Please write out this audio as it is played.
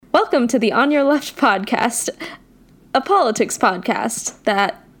Welcome to the On Your Left podcast, a politics podcast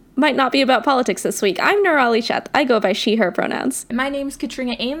that might not be about politics this week. I'm Nirali Sheth. I go by she, her pronouns. My name's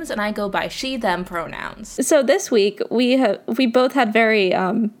Katrina Eames, and I go by she, them pronouns. So this week, we both had very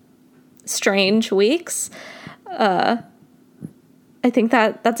strange weeks. I think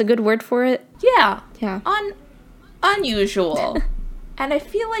that's a good word for it. Yeah. Yeah. Unusual. And I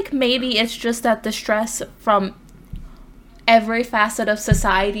feel like maybe it's just that the stress from every facet of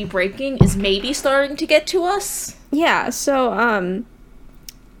society breaking is maybe starting to get to us. Yeah, so,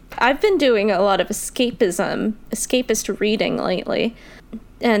 I've been doing a lot of escapist reading lately,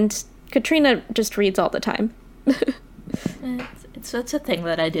 and Katrina just reads all the time. It's a thing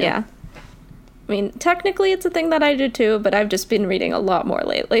that I do. Yeah. I mean, technically it's a thing that I do too, but I've just been reading a lot more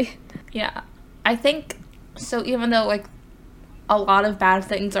lately. Yeah. I think, so even though, like, a lot of bad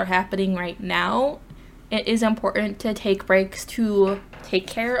things are happening right now, it is important to take breaks to take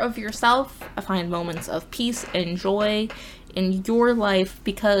care of yourself, find moments of peace and joy in your life,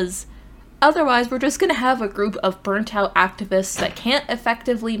 because otherwise we're just going to have a group of burnt out activists that can't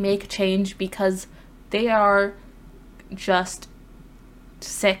effectively make change because they are just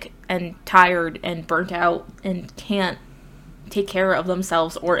sick and tired and burnt out and can't take care of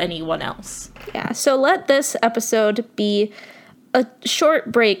themselves or anyone else. Yeah, so let this episode be a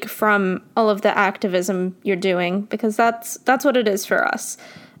short break from all of the activism you're doing, because that's what it is for us.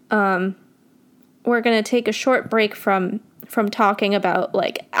 We're going to take a short break from talking about,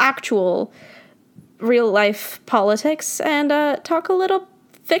 like, actual real-life politics and talk a little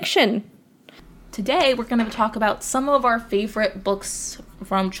fiction. Today, we're going to talk about some of our favorite books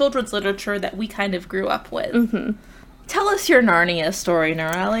from children's literature that we kind of grew up with. Mm-hmm. Tell us your Narnia story,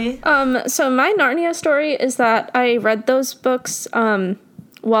 Nirali. So my Narnia story is that I read those books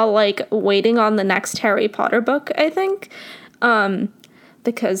while, like, waiting on the next Harry Potter book, I think.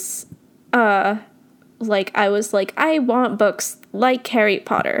 Because, like, I was like, I want books like Harry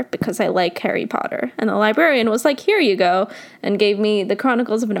Potter because I like Harry Potter. And the librarian was like, here you go, and gave me the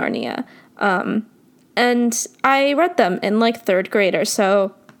Chronicles of Narnia. And I read them in, like, third grade or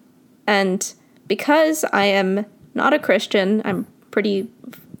so. And because I am not a Christian,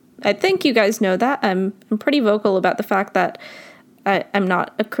 I think you guys know that. I'm pretty vocal about the fact that I'm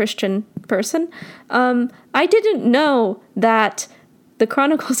not a Christian person. I didn't know that the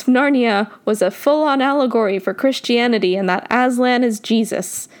Chronicles of Narnia was a full-on allegory for Christianity and that Aslan is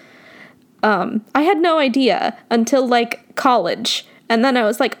Jesus. I had no idea until, like, college. And then I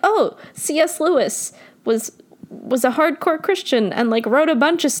was like, oh, C.S. Lewis was a hardcore Christian and, like, wrote a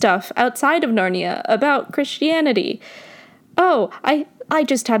bunch of stuff outside of Narnia about Christianity. Oh, I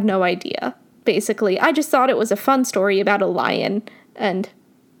just had no idea, basically. I just thought it was a fun story about a lion, and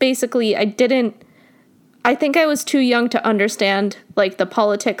basically I think I was too young to understand, like, the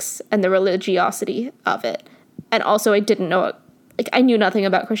politics and the religiosity of it. And also I didn't know it. Like, I knew nothing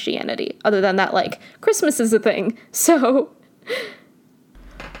about Christianity, other than that, like, Christmas is a thing, so...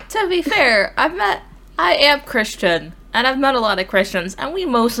 To be fair, I am Christian, and I've met a lot of Christians, and we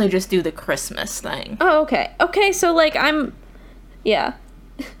mostly just do the Christmas thing. Oh, okay. Okay, so, like, yeah.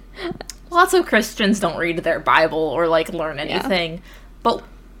 Lots of Christians don't read their Bible or, like, learn anything, but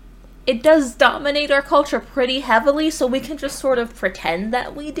it does dominate our culture pretty heavily, so we can just sort of pretend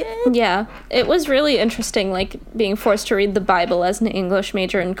that we did. Yeah, it was really interesting, like, being forced to read the Bible as an English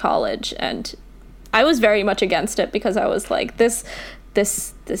major in college, and I was very much against it, because I was like, this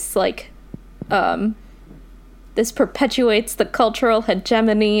perpetuates the cultural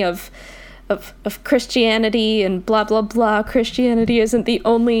hegemony of Christianity and blah blah blah. Christianity isn't the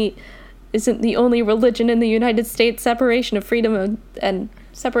only religion in the United States. Separation of freedom and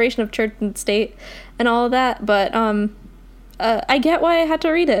separation of church and state and all of that. But I get why I had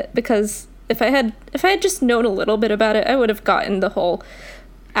to read it, because if I had just known a little bit about it, I would have gotten the whole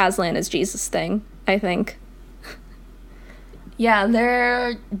Aslan is Jesus thing, I think. Yeah, there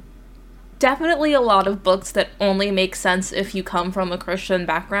are definitely a lot of books that only make sense if you come from a Christian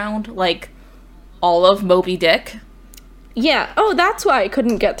background, like all of Moby Dick. Yeah, oh, that's why I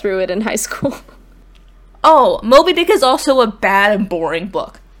couldn't get through it in high school. Oh, Moby Dick is also a bad and boring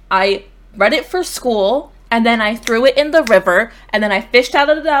book. I read it for school, and then I threw it in the river, and then I fished out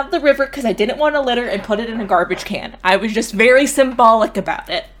of the river because I didn't want to litter and put it in a garbage can. I was just very symbolic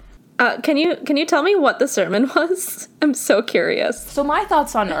about it. Can you tell me what the sermon was? I'm so curious. So my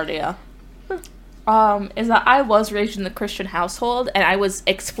thoughts on Narnia is that I was raised in the Christian household, and I was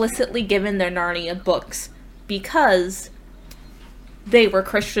explicitly given their Narnia books because they were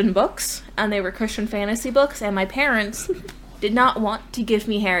Christian books, and they were Christian fantasy books, and my parents did not want to give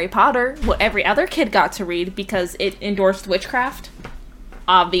me Harry Potter, what every other kid got to read, because it endorsed witchcraft.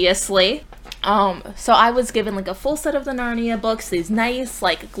 obviously. So I was given, like, a full set of the Narnia books, these nice,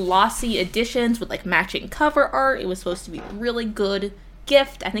 like, glossy editions with, like, matching cover art. It was supposed to be a really good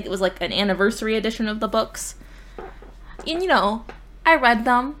gift. I think it was, like, an anniversary edition of the books. And, you know, I read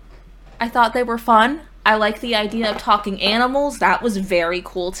them. I thought they were fun. I like the idea of talking animals. That was very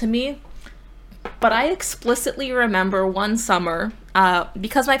cool to me. But I explicitly remember one summer,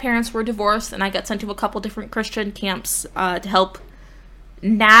 because my parents were divorced and I got sent to a couple different Christian camps to help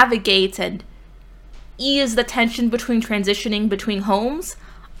navigate and ease the tension between transitioning between homes,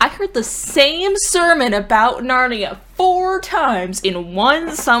 I heard the same sermon about Narnia 4 times in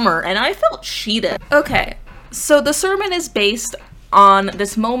one summer, and I felt cheated. Okay, so the sermon is based on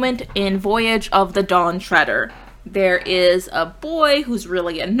this moment in Voyage of the Dawn Treader. There is a boy who's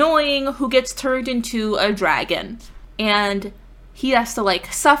really annoying who gets turned into a dragon, and he has to,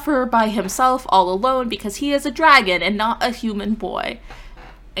 like, suffer by himself all alone because he is a dragon and not a human boy.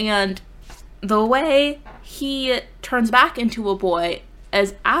 And the way he turns back into a boy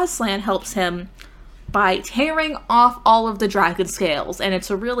as Aslan helps him by tearing off all of the dragon scales, and it's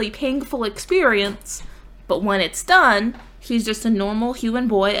a really painful experience, but when it's done, he's just a normal human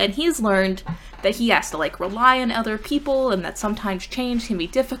boy, and he's learned that he has to, like, rely on other people, and that sometimes change can be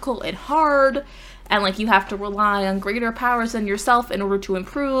difficult and hard, and, like, you have to rely on greater powers than yourself in order to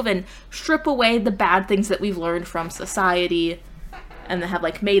improve and strip away the bad things that we've learned from society and that have,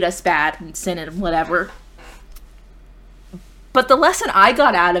 like, made us bad and sin and whatever. But the lesson I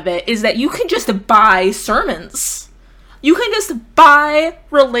got out of it is that you can just buy sermons. You can just buy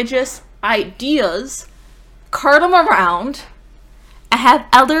religious ideas, cart them around, and have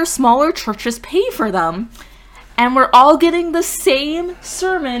other smaller churches pay for them, and we're all getting the same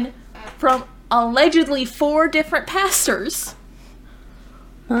sermon from allegedly 4 different pastors.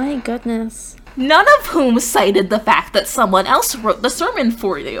 My goodness. None of whom cited the fact that someone else wrote the sermon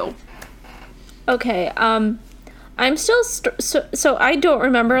for you. Okay, I'm still, so I don't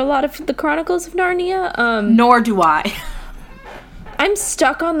remember a lot of the Chronicles of Narnia. Nor do I. I'm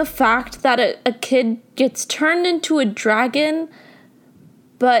stuck on the fact that a kid gets turned into a dragon,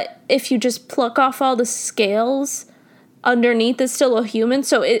 but if you just pluck off all the scales, underneath is still a human.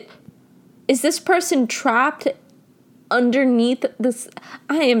 So is this person trapped underneath this?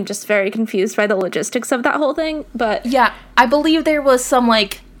 I am just very confused by the logistics of that whole thing, but yeah, I believe there was some,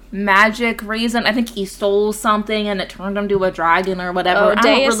 like, magic reason. I think he stole something and it turned him to a dragon or whatever. Oh,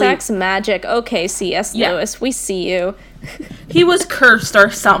 Deus Ex magic. Okay, C.S. Yeah. Lewis, we see you. He was cursed or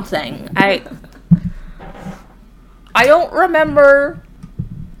something. I don't remember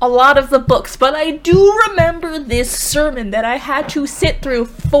a lot of the books, but I do remember this sermon that I had to sit through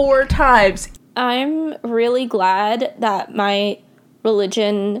 4 times. I'm really glad that my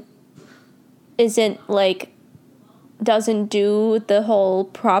religion isn't, like, doesn't do the whole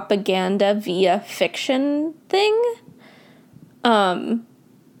propaganda via fiction thing, via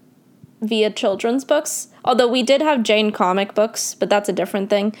children's books. Although we did have Jane comic books, but that's a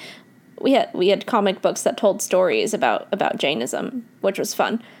different thing. We had comic books that told stories about Jainism, which was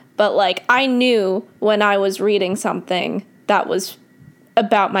fun. But, like, I knew when I was reading something that was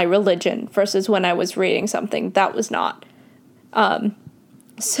about my religion versus when I was reading something that was not.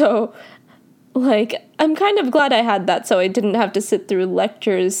 So, like, I'm kind of glad I had that, so I didn't have to sit through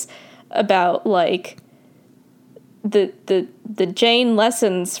lectures about, like, the Jane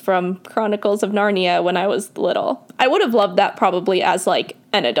lessons from Chronicles of Narnia when I was little. I would have loved that probably as, like,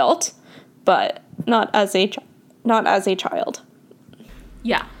 an adult, but not as a child.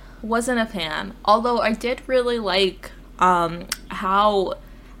 Yeah, wasn't a fan. Although I did really like how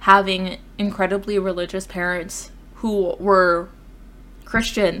having incredibly religious parents who were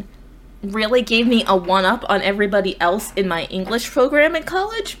Christian really gave me a one-up on everybody else in my English program in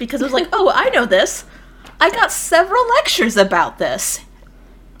college, because it was like, oh, I know this. I got several lectures about this.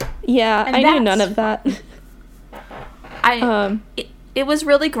 Yeah, I knew none of that. It was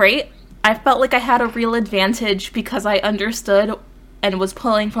really great. I felt like I had a real advantage because I understood and was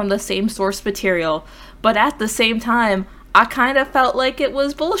pulling from the same source material. But at the same time, I kind of felt like it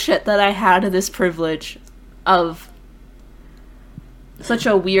was bullshit that I had this privilege of such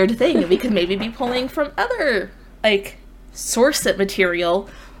a weird thing. We could maybe be pulling from other, like, source material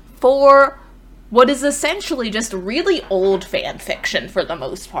for what is essentially just really old fan fiction for the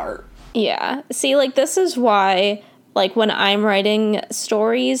most part. Yeah. See, like, this is why, like, when I'm writing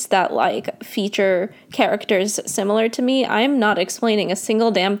stories that, like, feature characters similar to me, I'm not explaining a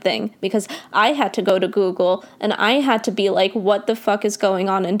single damn thing, because I had to go to Google and I had to be like, what the fuck is going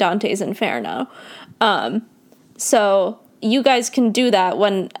on in Dante's Inferno? So you guys can do that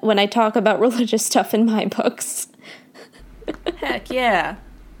when I talk about religious stuff in my books. Heck yeah.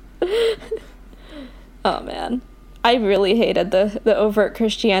 Oh man, I really hated the overt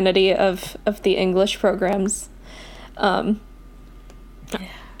Christianity of the English programs.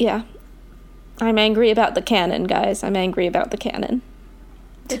 Yeah, I'm angry about the canon, guys. I'm angry about the canon.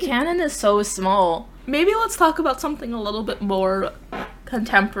 The canon is so small. Maybe let's talk about something a little bit more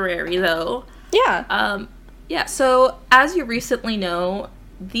contemporary, though. Yeah. Yeah, so as you recently know,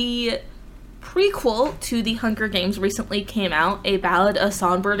 the prequel to The Hunger Games recently came out, A Ballad of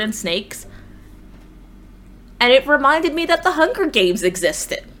Songbird and Snakes. And it reminded me that The Hunger Games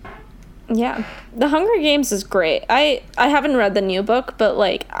existed. Yeah. The Hunger Games is great. I haven't read the new book, but,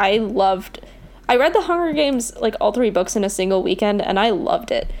 like, I read The Hunger Games, like, all 3 books in a single weekend, and I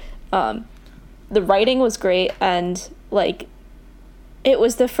loved it. The writing was great, and, like, it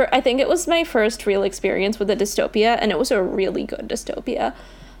was I think it was my first real experience with a dystopia, and it was a really good dystopia.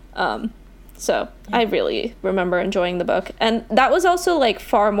 So I really remember enjoying the book. And that was also, like,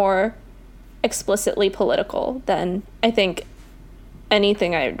 far more explicitly political than I think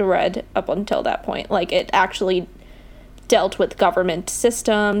anything I'd read up until that point. Like, it actually dealt with government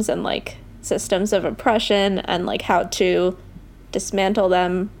systems and, like, systems of oppression and, like, how to dismantle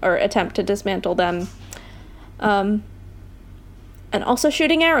them or attempt to dismantle them. And also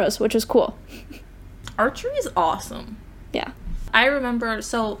shooting arrows, which is cool. Archery is awesome. Yeah. I remember,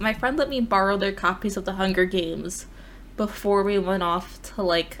 so my friend let me borrow their copies of The Hunger Games before we went off to,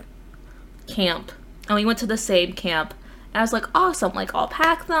 like, camp. And we went to the same camp. And I was like, awesome, like, I'll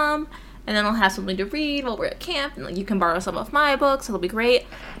pack them, and then I'll have something to read while we're at camp, and, like, you can borrow some of my books, it'll be great.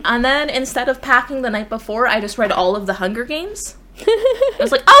 And then, instead of packing the night before, I just read all of The Hunger Games. I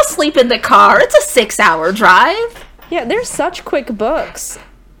was like, I'll sleep in the car, it's a 6-hour drive. Yeah, they're such quick books.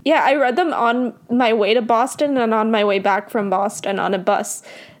 Yeah, I read them on my way to Boston and on my way back from Boston on a bus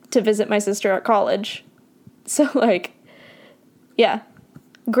to visit my sister at college. So, like, yeah.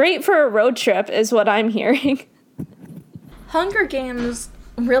 Great for a road trip is what I'm hearing. Hunger Games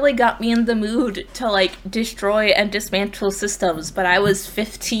really got me in the mood to, like, destroy and dismantle systems, but I was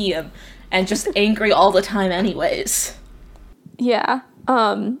 15 and just angry all the time anyways. Yeah.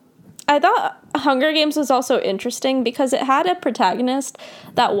 I thought Hunger Games was also interesting because it had a protagonist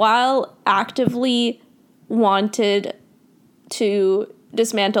that, while actively wanted to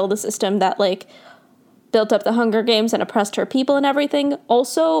dismantle the system that, like, built up the Hunger Games and oppressed her people and everything,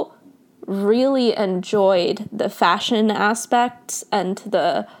 also really enjoyed the fashion aspects and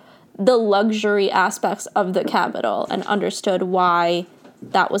the luxury aspects of the capital and understood why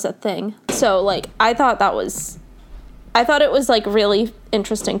that was a thing. So, like, I thought it was, like, really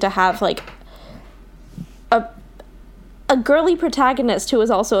interesting to have, like, a girly protagonist who was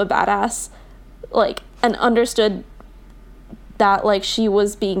also a badass, like, and understood that, like, she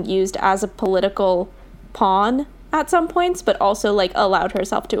was being used as a political pawn at some points, but also, like, allowed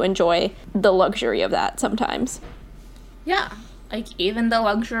herself to enjoy the luxury of that sometimes. Yeah, like, even the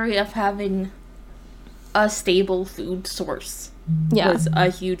luxury of having a stable food source was a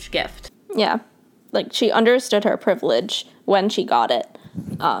huge gift. Yeah, like, she understood her privilege when she got it,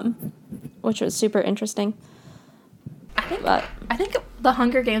 which was super interesting. I think The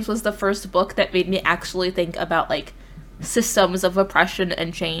Hunger Games was the first book that made me actually think about, like, systems of oppression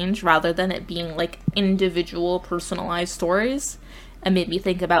and change rather than it being, like, individual personalized stories, and made me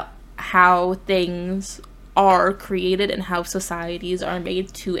think about how things are created and how societies are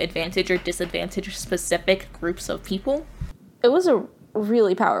made to advantage or disadvantage specific groups of people. It was a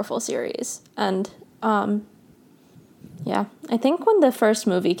really powerful series, and yeah, I think when the first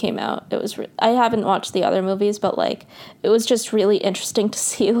movie came out, it was I haven't watched the other movies, but, like, it was just really interesting to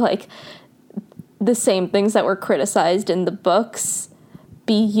see, like, the same things that were criticized in the books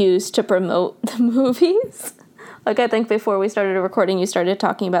be used to promote the movies. Like, I think before we started recording, you started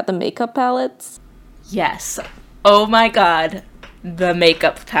talking about the makeup palettes. Yes. Oh my god. The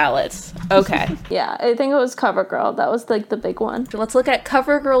makeup palettes. Okay. Yeah, I think it was CoverGirl. That was, like, the big one. So let's look at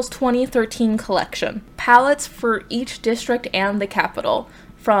CoverGirl's 2013 collection. Palettes for each district and the capital.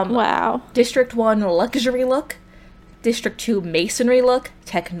 From District 1 luxury look, District 2 masonry look,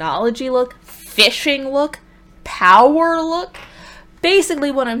 technology look, fishing look, power look.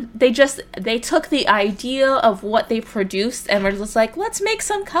 Basically, they took the idea of what they produced and were just like, let's make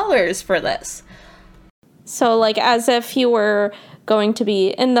some colors for this. So, like, as if you were going to be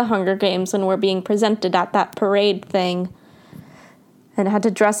in the Hunger Games and were being presented at that parade thing and had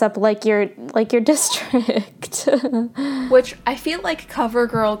to dress up like your district. Which I feel like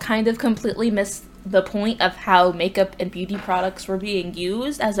CoverGirl kind of completely missed the point of how makeup and beauty products were being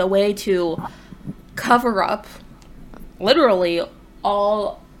used as a way to cover up literally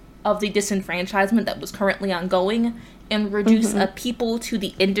all of the disenfranchisement that was currently ongoing and reduce a people to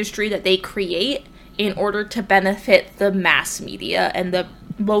the industry that they create in order to benefit the mass media and the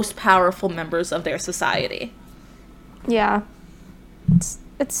most powerful members of their society. Yeah.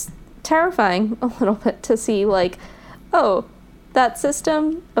 It's terrifying a little bit to see, like, oh, that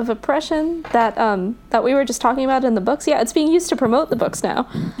system of oppression that that we were just talking about in the books, yeah, it's being used to promote the books now.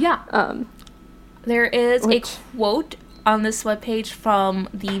 Yeah. There is a quote on this webpage from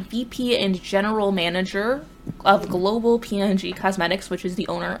the VP and General Manager of Global P&G Cosmetics, which is the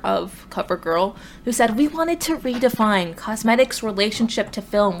owner of CoverGirl, who said, "We wanted to redefine cosmetics' relationship to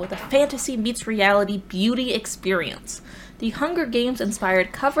film with a fantasy meets reality beauty experience. The Hunger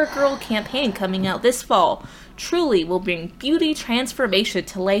Games-inspired CoverGirl campaign coming out this fall truly will bring beauty transformation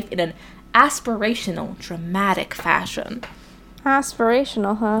to life in an aspirational, dramatic fashion."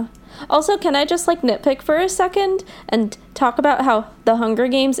 Aspirational, huh? Also, can I just, like, nitpick for a second and talk about how The Hunger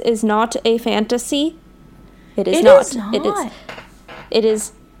Games is not a fantasy? It is not. It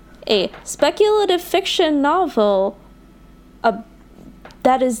is a speculative fiction novel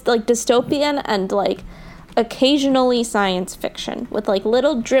that is, like, dystopian and, like, occasionally science fiction with, like,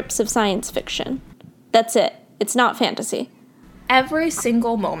 little drips of science fiction. That's it. It's not fantasy. Every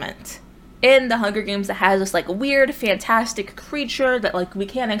single moment in the Hunger Games that has this, like, weird, fantastic creature that, like, we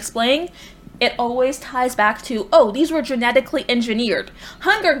can't explain, it always ties back to, oh, these were genetically engineered.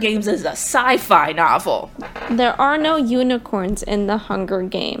 Hunger Games is a sci-fi novel. There are no unicorns in the Hunger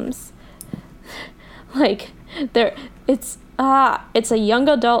Games. Like, it's a young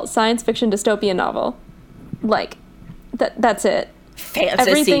adult science fiction dystopian novel. Like, that's it.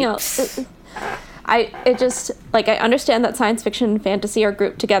 Fantasy. Everything else. I understand that science fiction and fantasy are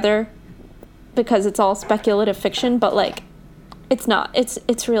grouped together because it's all speculative fiction, but, like, it's not.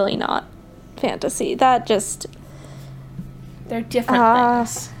 It's really not fantasy. They're different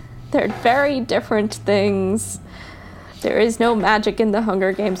things. They're very different things. There is no magic in the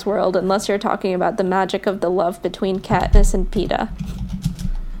Hunger Games world unless you're talking about the magic of the love between Katniss and Peeta.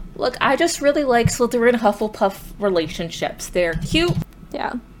 Look, I just really like Slytherin Hufflepuff relationships. They're cute.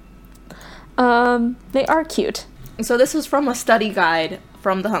 Yeah. They are cute. So this is from a study guide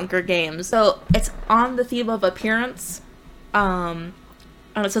from the Hunger Games. So it's on the theme of appearance. And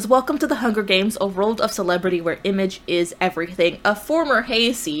it says, "Welcome to the Hunger Games, a world of celebrity where image is everything. A former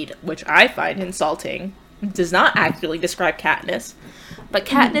hayseed," which I find insulting, does not accurately describe Katniss. But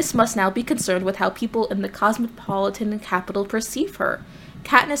Katniss must now be concerned with how people in the cosmopolitan capital perceive her.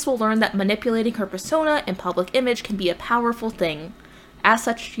 Katniss will learn that manipulating her persona and public image can be a powerful thing. As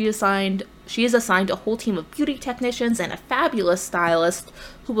such, she is assigned a whole team of beauty technicians and a fabulous stylist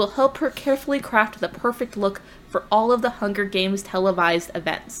who will help her carefully craft the perfect look for all of the Hunger Games televised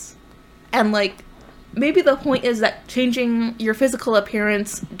events. And, like, maybe the point is that changing your physical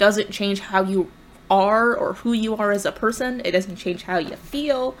appearance doesn't change how you are or who you are as a person. It doesn't change how you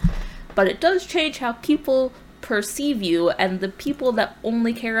feel, but it does change how people perceive you, and the people that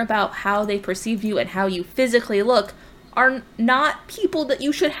only care about how they perceive you and how you physically look are not people that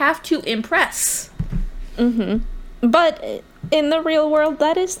you should have to impress. But in the real world,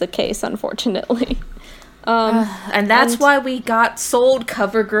 that is the case, unfortunately. And that's why we got sold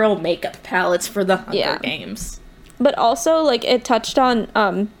CoverGirl makeup palettes for the Hunger Games. But also, like, it touched on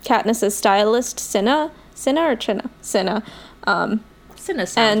Katniss's stylist, Cinna or Chinna? Cinna. Cinna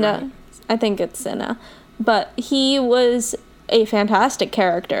sounds and right. I think it's Cinna. But he was a fantastic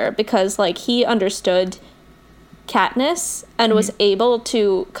character because, like, he understood Katniss and was able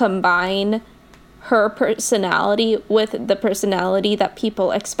to combine her personality with the personality that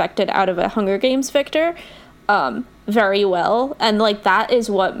people expected out of a Hunger Games victor very well. And, like, that is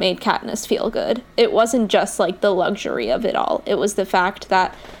what made Katniss feel good. It wasn't just, like, the luxury of it all. It was the fact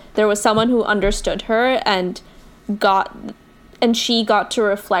that there was someone who understood her and she got to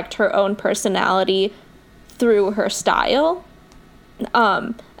reflect her own personality through her style.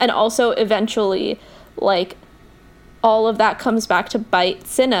 And also eventually, like, all of that comes back to bite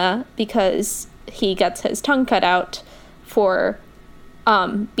Cinna because he gets his tongue cut out for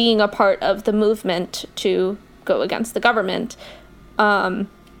being a part of the movement to go against the government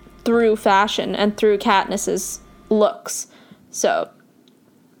through fashion and through Katniss's looks. So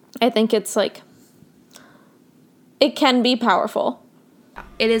I think it's, like, it can be powerful.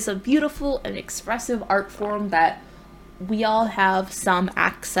 It is a beautiful and expressive art form that we all have some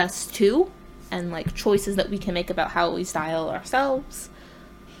access to, and, like, choices that we can make about how we style ourselves.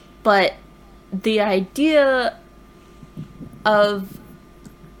 But the idea of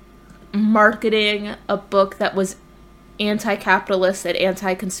marketing a book that was anti-capitalist and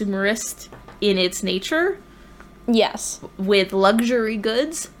anti-consumerist in its nature, yes, with luxury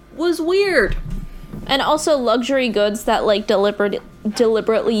goods, was weird. And also luxury goods that, like,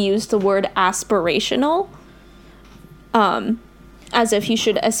 deliberately use the word aspirational. As if you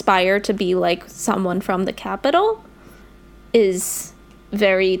should aspire to be, like, someone from the capital is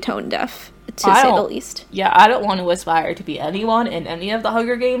very tone deaf, to say the least. Yeah, I don't want to aspire to be anyone in any of the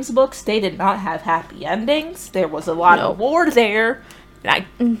Hunger Games books. They did not have happy endings. There was a lot of war there. And I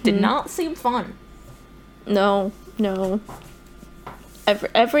did not seem fun. No.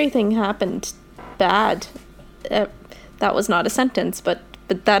 Everything happened bad. That was not a sentence, but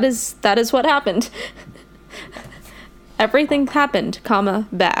that is what happened. Everything happened,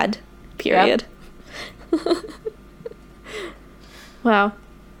 bad. Period. Yep. Wow.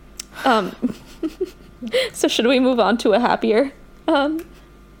 So should we move on to a happier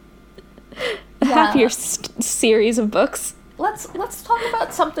series of books? Let's talk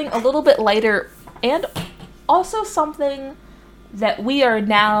about something a little bit lighter, and also something that we are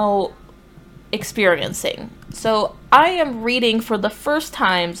now experiencing. So I am reading for the first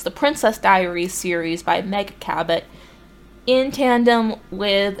time the Princess Diaries series by Meg Cabot in tandem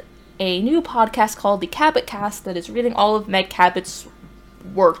with a new podcast called The Cabot Cast that is reading all of Meg Cabot's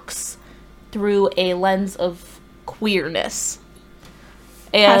works through a lens of queerness.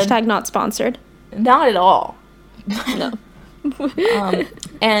 And hashtag not sponsored. Not at all. No.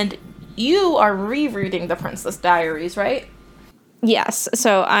 And you are rereading The Princess Diaries, right? Yes.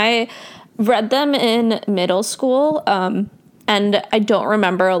 So I read them in middle school, and I don't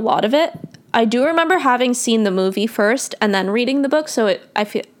remember a lot of it. I do remember having seen the movie first and then reading the book, so I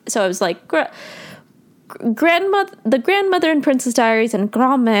was like, the grandmother in Princess Diaries and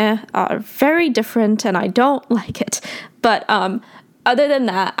grand-mère are very different, and I don't like it. But other than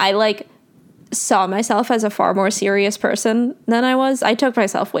that, I like saw myself as a far more serious person than I was. I took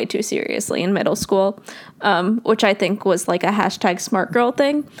myself way too seriously in middle school, which I think was like a hashtag smart girl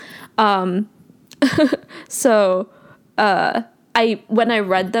thing. So when I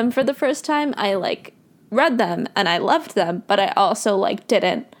read them for the first time, I like read them and I loved them, but I also like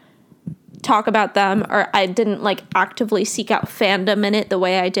didn't talk about them, or I didn't like actively seek out fandom in it the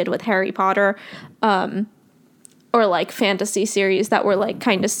way I did with Harry Potter, or like fantasy series that were like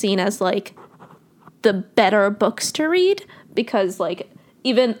kind of seen as like the better books to read, because like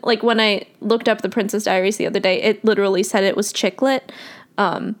even like when I looked up the Princess Diaries the other day, it literally said it was chick lit,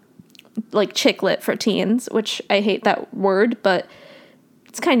 like chick lit for teens, which I hate that word, but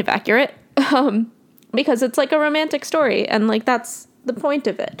it's kind of accurate, because it's like a romantic story and like that's the point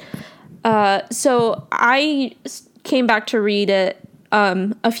of it. So I came back to read it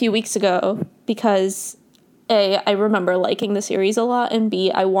a few weeks ago because A, I remember liking the series a lot, and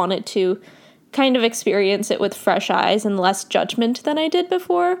B, I wanted to kind of experience it with fresh eyes and less judgment than I did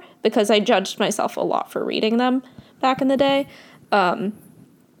before, because I judged myself a lot for reading them back in the day.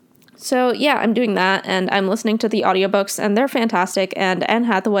 So yeah, I'm doing that, and I'm listening to the audiobooks, and they're fantastic, and Anne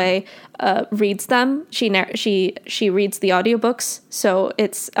Hathaway reads them. She reads the audiobooks, so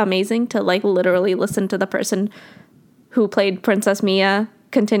it's amazing to like literally listen to the person who played Princess Mia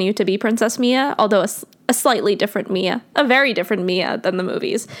continue to be Princess Mia, although a slightly different Mia, a very different Mia than the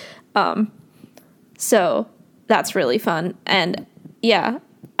movies. So that's really fun. And yeah,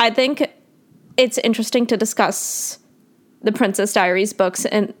 I think it's interesting to discuss the Princess Diaries books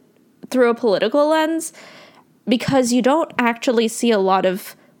and through a political lens, because you don't actually see a lot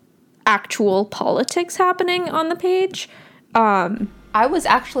of actual politics happening on the page. I was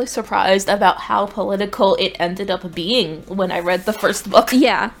actually surprised about how political it ended up being when I read the first book.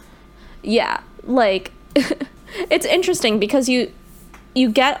 Yeah. Like, it's interesting because you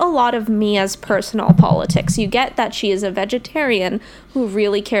get a lot of Mia's personal politics. You get that she is a vegetarian who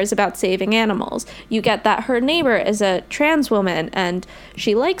really cares about saving animals. You get that her neighbor is a trans woman and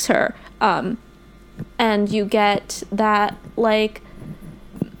she likes her. And you get that, like,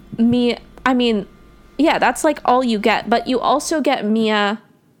 that's like all you get. But you also get Mia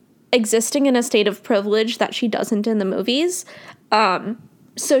existing in a state of privilege that she doesn't in the movies.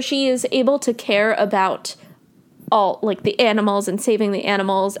 So she is able to care about all like the animals and saving the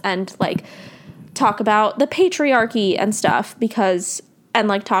animals and like talk about the patriarchy and stuff and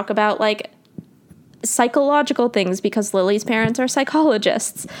like talk about like psychological things because Lily's parents are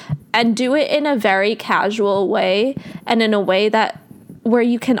psychologists, and do it in a very casual way and in a way where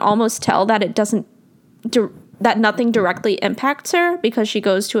you can almost tell that it doesn't that nothing directly impacts her because she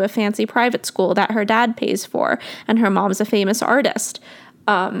goes to a fancy private school that her dad pays for and her mom's a famous artist.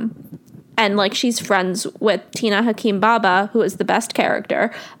 And, like, she's friends with Tina Hakim Baba, who is the best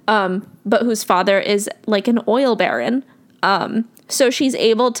character, but whose father is, like, an oil baron. So she's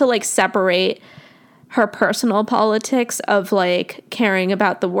able to, like, separate her personal politics of, like, caring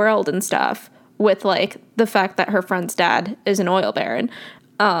about the world and stuff with, like, the fact that her friend's dad is an oil baron.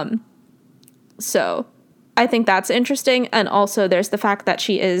 So I think that's interesting. And also there's the fact that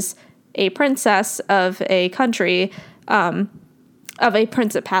she is a princess of a country, of a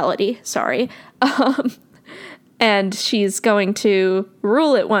principality, sorry. And she's going to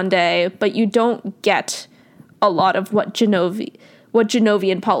rule it one day, but you don't get a lot of what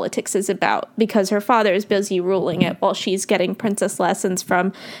Genovian politics is about, because her father is busy ruling it while she's getting princess lessons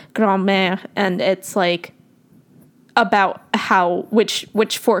from grand-mère, and it's like about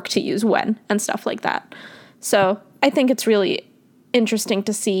which fork to use when and stuff like that. So I think it's really interesting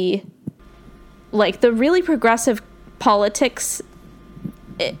to see, like, the really progressive politics,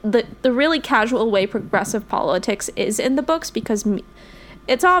 the really casual way progressive politics is in the books, because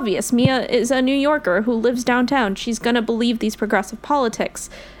it's obvious. Mia is a New Yorker who lives downtown. She's gonna believe these progressive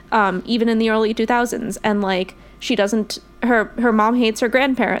politics, even in the early 2000s. And, like, she doesn't, her mom hates her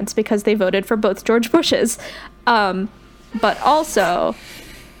grandparents because they voted for both George Bushes. But also,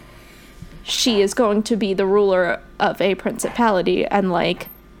 she is going to be the ruler of a principality, and, like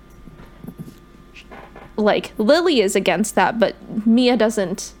Lily is against that, but Mia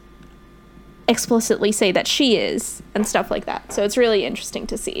doesn't explicitly say that she is, and stuff like that. So it's really interesting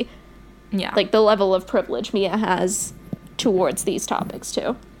to see, like, the level of privilege Mia has towards these topics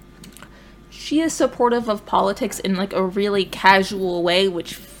too. She is supportive of politics in, like, a really casual way,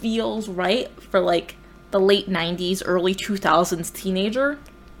 which feels right for, like, the late 90s, early 2000s teenager.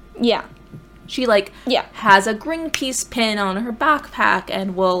 Yeah. She, like, has a Greenpeace pin on her backpack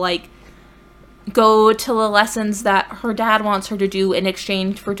and will, like, go to the lessons that her dad wants her to do in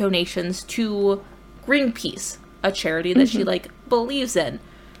exchange for donations to Greenpeace, a charity that she, like, believes in.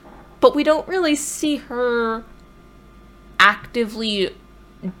 But we don't really see her actively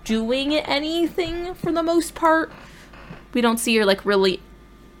doing anything for the most part. We don't see her, like, really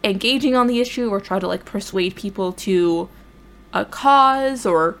engaging on the issue or try to, like, persuade people to a cause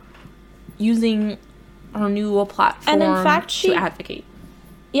or using her new platform, and in fact, to advocate.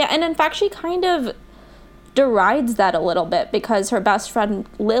 Yeah, and in fact, she kind of derides that a little bit, because her best friend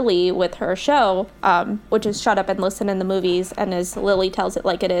Lily, with her show, which is Shut Up and Listen in the movies, and as Lily tells it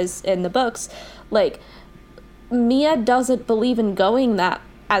like it is in the books, like, Mia doesn't believe in going that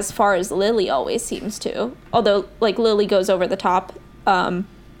as far as Lily always seems to. Although, like, Lily goes over the top on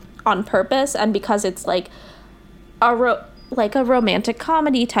purpose, and because it's, like, a romantic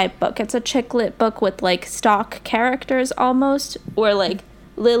comedy type book. It's a chick lit book with, like, stock characters almost, where, like,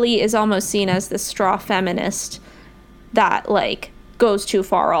 Lily is almost seen as the straw feminist that, like, goes too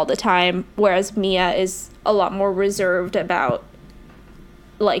far all the time, whereas Mia is a lot more reserved about,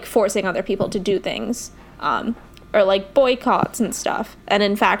 like, forcing other people to do things, or, like, boycotts and stuff. And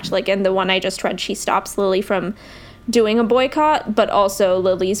in fact, like, in the one I just read, she stops Lily from doing a boycott, but also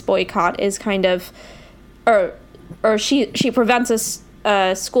Lily's boycott is kind of, or she prevents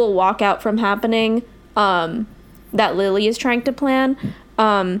a school walkout from happening, that Lily is trying to plan.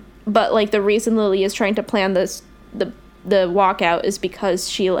 But, like, the reason Lily is trying to plan the walkout is because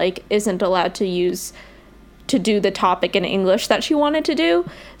she, like, isn't allowed to do the topic in English that she wanted to do.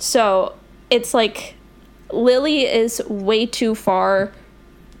 So it's like Lily is goes way too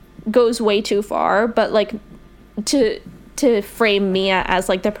far, but, like, to frame Mia as,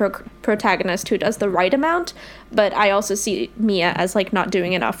 like, the protagonist who does the right amount, but I also see Mia as, like, not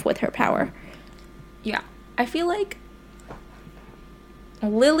doing enough with her power. Yeah. I feel like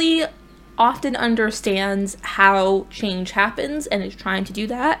Lily often understands how change happens and is trying to do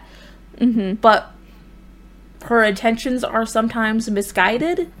that, but her intentions are sometimes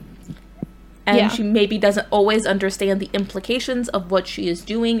misguided, and she maybe doesn't always understand the implications of what she is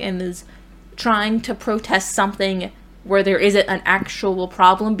doing, and is trying to protest something where there isn't an actual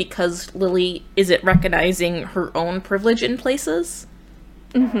problem because Lily isn't recognizing her own privilege in places.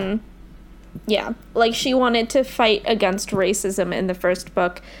 Yeah, like, she wanted to fight against racism in the first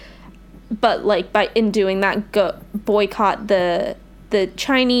book, but, like, in doing that, boycott the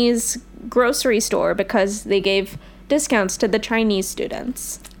Chinese grocery store because they gave discounts to the Chinese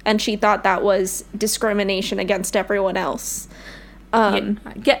students, and she thought that was discrimination against everyone else. And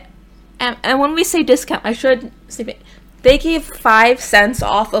when we say discount, I should say they gave 5 cents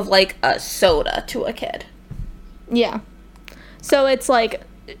off of, like, a soda to a kid. Yeah. So it's like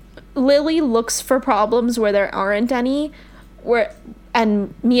Lily looks for problems where there aren't any,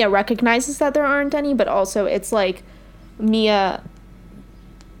 and Mia recognizes that there aren't any, but also it's like Mia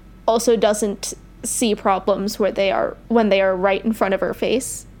also doesn't see problems when they are right in front of her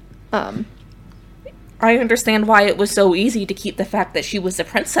face. I understand why it was so easy to keep the fact that she was a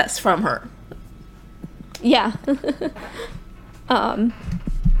princess from her. Yeah.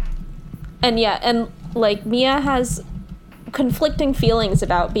 And yeah, and like Mia has conflicting feelings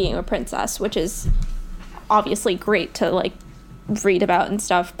about being a princess, which is obviously great to like read about and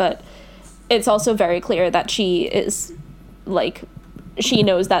stuff, but it's also very clear that she is like, she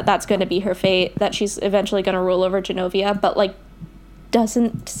knows that that's going to be her fate, that she's eventually going to rule over Genovia, but like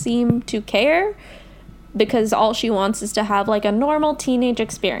doesn't seem to care, because all she wants is to have like a normal teenage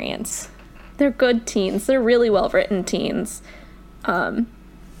experience. They're good teens. They're really well written teens.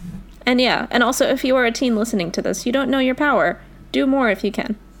 And yeah, and also if you are a teen listening to this, you don't know your power. Do more if you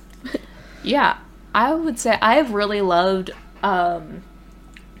can. Yeah, I would say I've really loved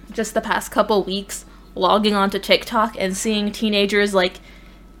just the past couple weeks logging onto TikTok and seeing teenagers like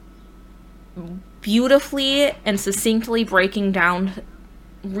beautifully and succinctly breaking down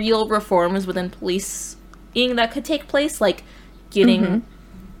real reforms within policing that could take place, like getting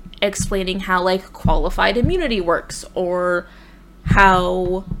explaining how like qualified immunity works, or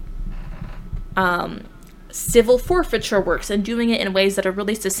how civil forfeiture works, and doing it in ways that are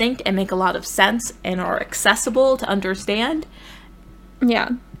really succinct and make a lot of sense and are accessible to understand. Yeah.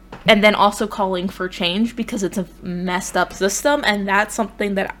 And then also calling for change because it's a messed up system, and that's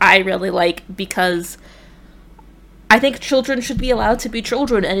something that I really like, because I think children should be allowed to be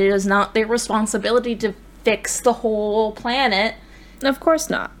children, and it is not their responsibility to fix the whole planet. Of course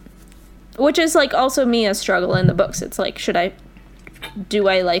not. Which is like also Mia's struggle in the books. It's like, do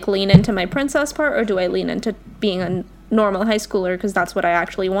I like lean into my princess part, or do I lean into being a normal high schooler because that's what I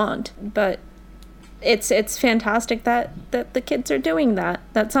actually want? But it's fantastic that the kids are doing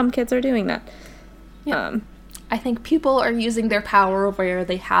that some kids are doing that. Yeah. I think people are using their power where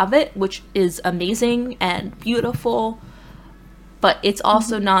they have it, which is amazing and beautiful, but it's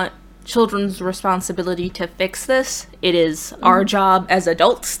also not children's responsibility to fix this. It is our job as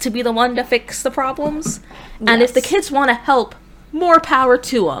adults to be the one to fix the problems. Yes. And if the kids want to help, more power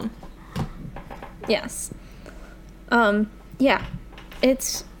to them. Yes.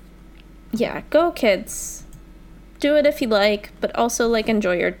 Yeah, go kids. Do it if you like, but also like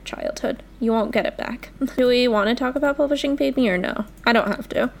enjoy your childhood. You won't get it back. Do we want to talk about Publishing Paid Me or no? I don't have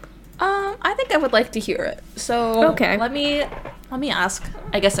to. I think I would like to hear it. So okay. Let me ask,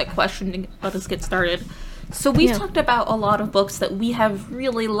 I guess, a question to let us get started. So we've talked about a lot of books that we have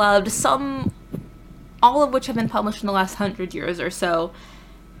really loved, all of which have been published in the last 100 years or so.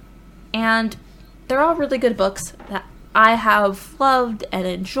 And they're all really good books that I have loved and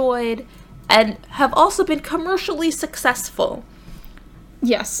enjoyed and have also been commercially successful.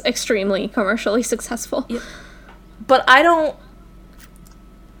 Yes, extremely commercially successful. Yeah. But I don't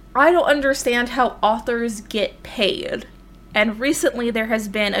understand how authors get paid. And recently there has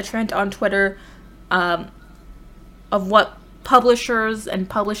been a trend on Twitter of what publishers and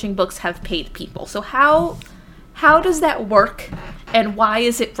publishing books have paid people. So how does that work, and why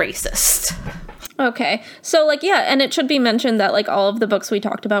is it racist? Okay, so like, yeah, and it should be mentioned that like all of the books we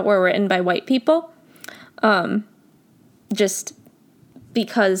talked about were written by white people, just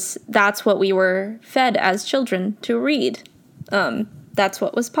because that's what we were fed as children to read. That's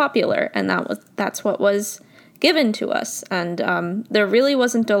what was popular, and that's what was given to us, and there really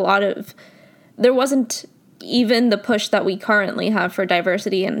wasn't there wasn't even the push that we currently have for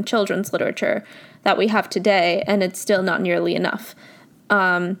diversity in children's literature that we have today, and it's still not nearly enough.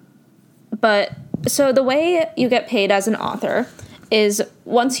 But so the way you get paid as an author is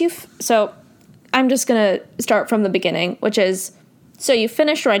so I'm just going to start from the beginning, which is, so you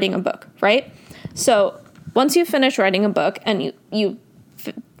finish writing a book, right? So once you finish writing a book and you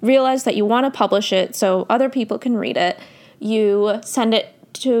realize that you want to publish it so other people can read it, you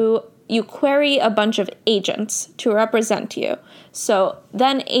query a bunch of agents to represent you. So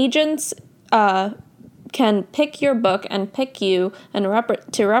then agents can pick your book and pick you and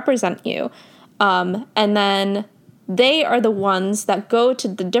to represent you. And then they are the ones that go to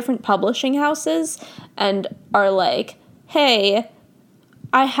the different publishing houses and are like, hey,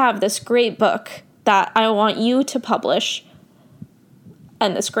 I have this great book that I want you to publish.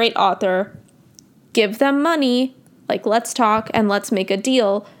 And this great author, give them money, like, let's talk and let's make a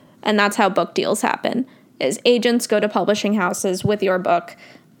deal. And that's how book deals happen, is agents go to publishing houses with your book,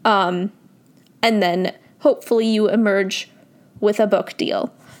 and then hopefully you emerge with a book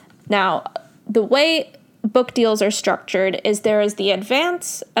deal. Now, the way book deals are structured is there is the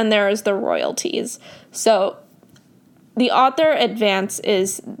advance and there is the royalties. So the author advance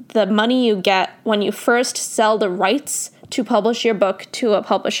is the money you get when you first sell the rights to publish your book to a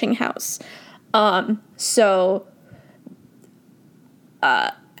publishing house. And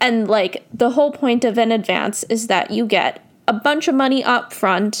like the whole point of an advance is that you get a bunch of money up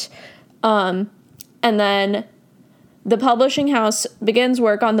front, and then the publishing house begins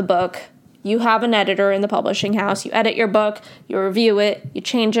work on the book. you have an editor in the publishing house, you edit your book, you review it, you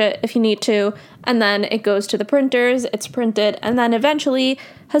change it if you need to, and then it goes to the printers, it's printed, and then eventually,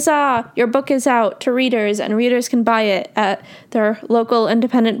 huzzah, your book is out to readers, and readers can buy it at their local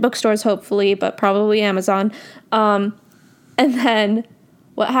independent bookstores, hopefully, but probably Amazon. And then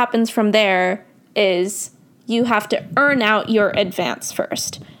what happens from there is you have to earn out your advance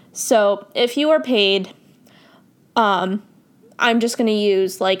first. So if you are paid, I'm just going to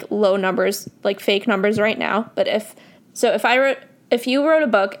use like low numbers, like fake numbers right now. But if you wrote a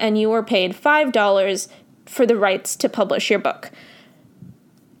book and you were paid $5 for the rights to publish your book,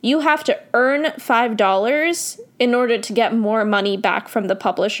 you have to earn $5 in order to get more money back from the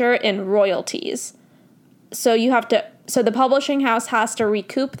publisher in royalties. So the publishing house has to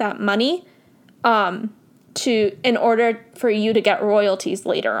recoup that money, in order for you to get royalties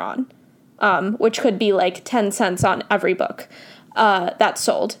later on. Which could be like 10 cents on every book that's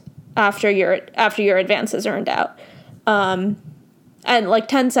sold after your advance is earned out. And like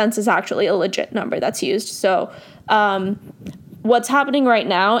 10 cents is actually a legit number that's used. So what's happening right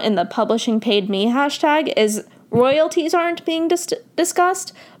now in the publishing paid me hashtag is royalties aren't being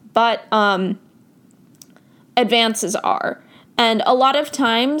discussed, but advances are. And a lot of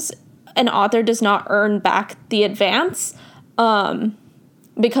times an author does not earn back the advance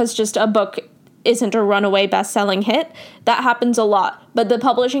because just a book isn't a runaway best-selling hit. That happens a lot. But the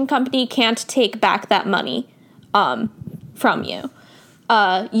publishing company can't take back that money from you.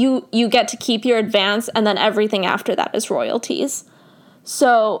 You get to keep your advance, and then everything after that is royalties.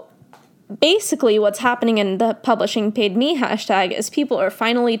 So basically what's happening in the publishing paid me hashtag is people are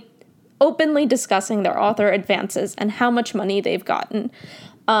finally openly discussing their author advances and how much money they've gotten.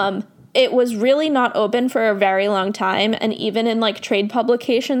 It was really not open for a very long time, and even in like trade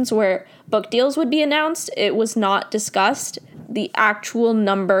publications where book deals would be announced, it was not discussed the actual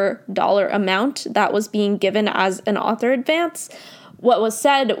dollar amount that was being given as an author advance. What was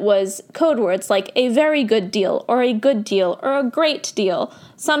said was code words like a very good deal or a good deal or a great deal.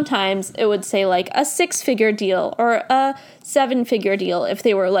 Sometimes it would say like a 6-figure deal or a 7-figure deal if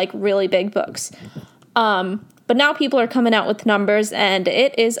they were like really big books. But now people are coming out with numbers, and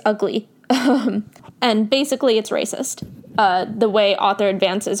it is ugly. And basically, it's racist, the way author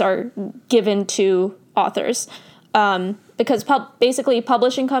advances are given to authors. Because basically,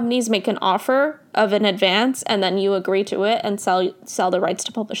 publishing companies make an offer of an advance, and then you agree to it and sell the rights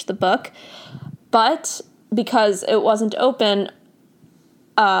to publish the book. But because it wasn't open,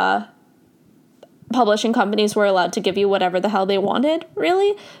 publishing companies were allowed to give you whatever the hell they wanted,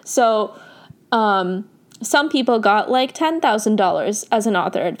 really. So, some people got like $10,000 as an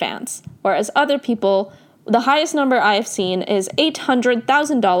author advance, whereas other people, the highest number I have seen is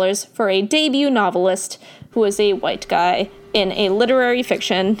 $800,000 for a debut novelist who is a white guy in a literary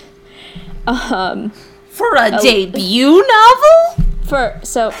fiction. For a debut novel?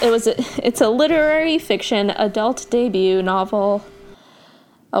 It's a literary fiction adult debut novel.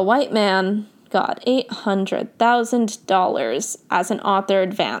 A white man got $800,000 as an author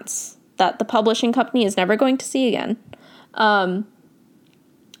advance that the publishing company is never going to see again. I'm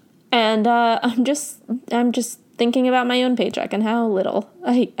just thinking about my own paycheck and how little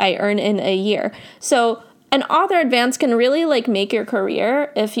I earn in a year. So an author advance can really like make your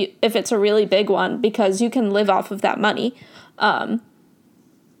career if it's a really big one, because you can live off of that money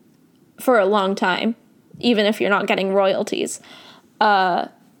for a long time, even if you're not getting royalties.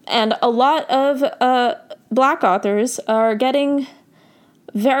 And a lot of Black authors are getting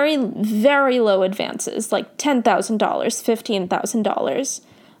very, very low advances, like $10,000, $15,000,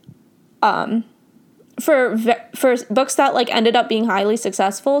 for books that like ended up being highly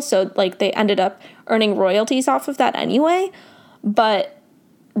successful. So like they ended up earning royalties off of that anyway, but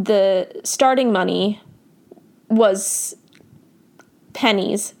the starting money was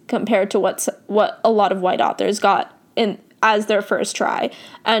pennies compared to what a lot of white authors got as their first try.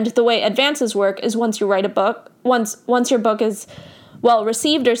 And the way advances work is once you write a book, once your book is well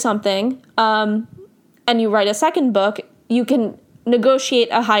received or something, and you write a second book, you can negotiate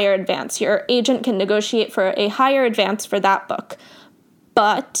a higher advance. Your agent can negotiate for a higher advance for that book.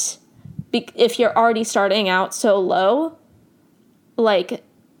 But if you're already starting out so low, like,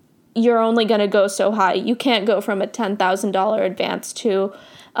 you're only going to go so high. You can't go from a $10,000 advance to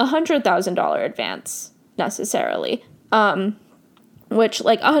a $100,000 advance necessarily. Which,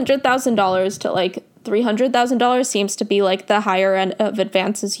 like, $100,000 to, like, $300,000 seems to be, like, the higher end of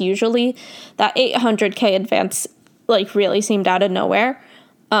advances usually. That $800K advance, like, really seemed out of nowhere.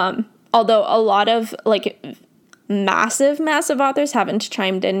 Although a lot of, like, massive authors haven't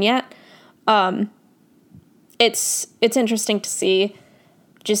chimed in yet. It's interesting to see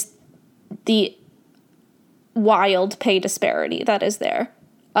just the wild pay disparity that is there.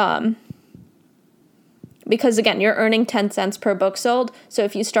 Because again, you're earning 10 cents per book sold. So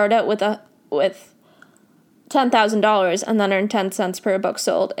if you start out with $10,000 and then earn 10 cents per book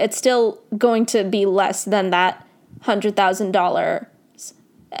sold, it's still going to be less than that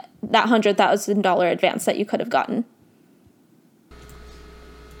 $100,000 advance that you could have gotten.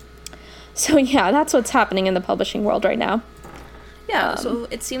 So yeah, that's what's happening in the publishing world right now. Yeah, so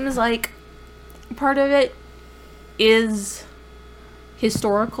it seems like part of it is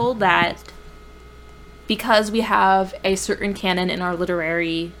historical, that because we have a certain canon in our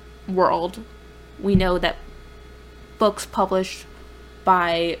literary world, we know that books published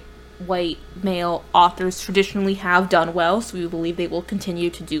by white male authors traditionally have done well, so we believe they will continue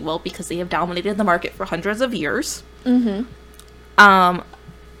to do well because they have dominated the market for hundreds of years. Mm-hmm.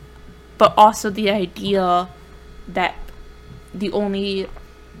 But also the idea that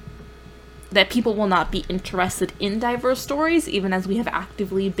that people will not be interested in diverse stories, even as we have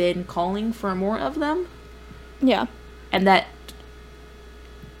actively been calling for more of them. Yeah. And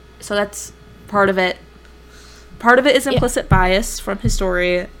so that's part of it. Part of it is implicit bias from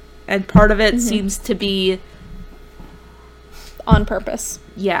history, and part of it seems to be on purpose.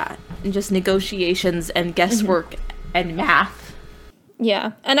 Yeah, and just negotiations and guesswork and math.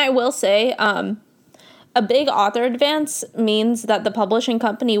 Yeah, and I will say, a big author advance means that the publishing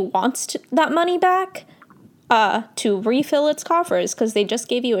company wants that money back to refill its coffers, because they just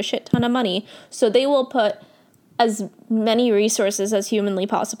gave you a shit ton of money. So they will put as many resources as humanly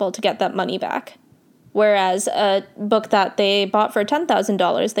possible to get that money back. Whereas a book that they bought for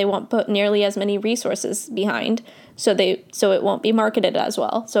 $10,000, they won't put nearly as many resources behind, so it won't be marketed as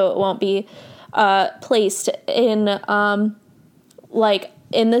well. So it won't be placed in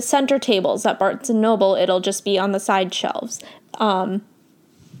in the center tables at Barnes and Noble. It'll just be on the side shelves.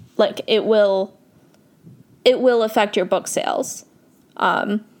 It will affect your book sales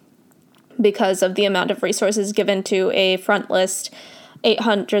because of the amount of resources given to a front list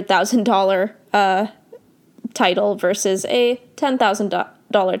 $800,000 title versus a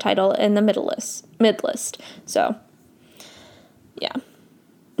 $10,000 title in the mid list. So, yeah,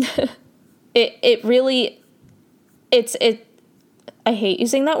 it really, I hate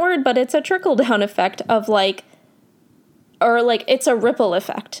using that word, but it's a trickle down effect of it's a ripple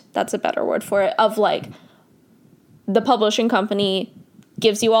effect. That's a better word for it. Of the publishing company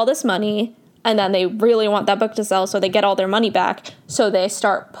gives you all this money, and then they really want that book to sell, so they get all their money back. So they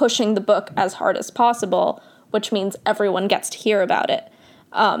start pushing the book as hard as possible, which means everyone gets to hear about it.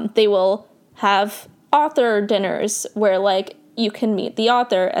 They will have author dinners where you can meet the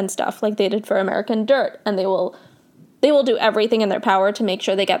author and stuff, like they did for American Dirt, and they will do everything in their power to make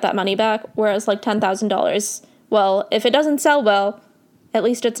sure they get that money back. Whereas $10,000, well, if it doesn't sell well, at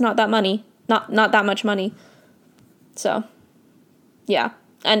least it's not that money, not that much money. So, yeah.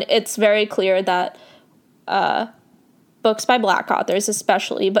 And it's very clear that books by Black authors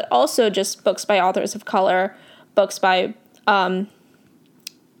especially, but also just books by authors of color, books by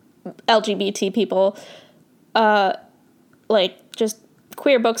LGBT people, just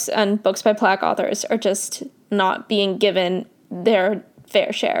queer books and books by Black authors are just not being given their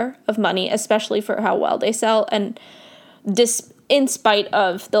fair share of money, especially for how well they sell, and in spite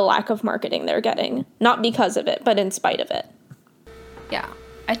of the lack of marketing they're getting. Not because of it, but in spite of it. Yeah.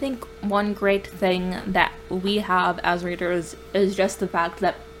 I think one great thing that we have as readers is just the fact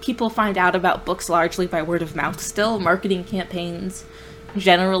that people find out about books largely by word of mouth still. Marketing campaigns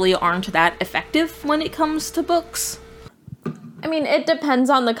generally aren't that effective when it comes to books. I mean, it depends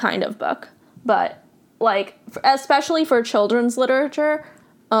on the kind of book, but especially for children's literature,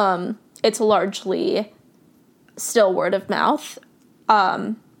 it's largely still word of mouth.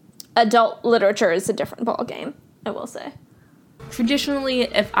 Adult literature is a different ballgame, I will say. Traditionally,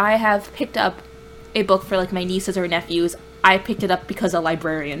 if I have picked up a book for my nieces or nephews, I picked it up because a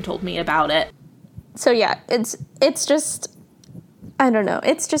librarian told me about it. So yeah, it's just, I don't know,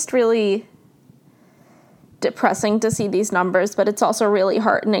 it's just really depressing to see these numbers, but it's also really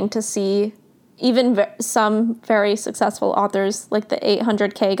heartening to see even some very successful authors like the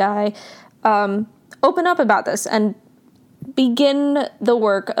 800K guy open up about this and begin the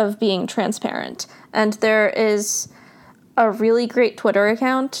work of being transparent. And there is a really great Twitter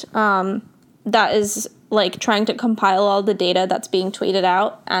account that is trying to compile all the data that's being tweeted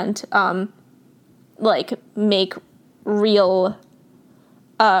out and make real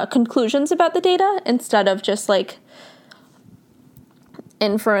conclusions about the data instead of just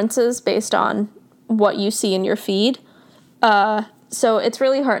inferences based on what you see in your feed. So it's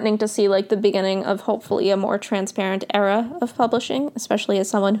really heartening to see, like, the beginning of hopefully a more transparent era of publishing, especially as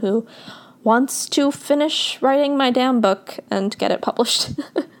someone who wants to finish writing my damn book and get it published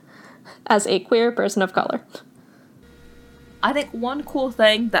as a queer person of color. I think one cool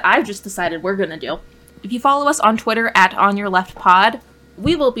thing that I've just decided we're gonna do, if you follow us on Twitter at OnYourLeftPod,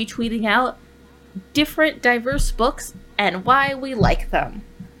 we will be tweeting out different diverse books and why we like them.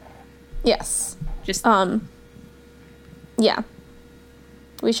 Yes. Just yeah.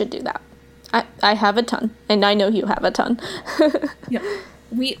 We should do that. I have a ton, and I know you have a ton. yeah.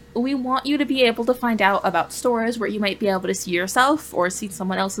 We want you to be able to find out about stories where you might be able to see yourself or see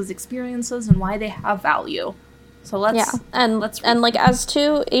someone else's experiences and why they have value. So let's like, as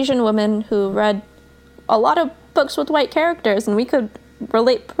two Asian women who read a lot of books with white characters, and we could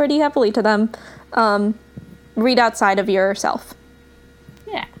relate pretty heavily to them, read outside of yourself.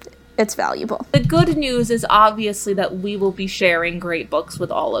 Yeah. It's valuable. The good news is obviously that we will be sharing great books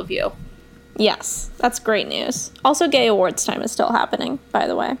with all of you. Yes, that's great news. Also, Gay Awards time is still happening, by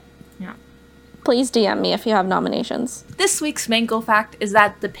the way. Yeah. Please DM me if you have nominations. This week's mango fact is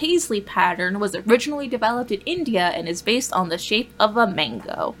that the paisley pattern was originally developed in India and is based on the shape of a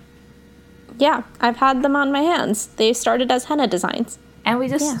mango. Yeah, I've had them on my hands. They started as henna designs. And we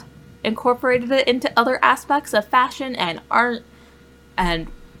just incorporated it into other aspects of fashion and art, and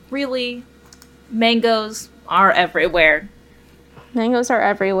really, mangoes are everywhere. Mangoes are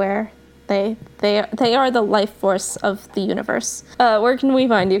everywhere. They are the life force of the universe. Where can we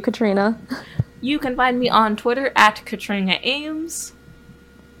find you, Katrina? You can find me on Twitter at Katrina Eames.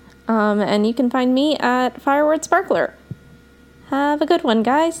 And you can find me at Fireword Sparkler. Have a good one,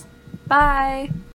 guys. Bye.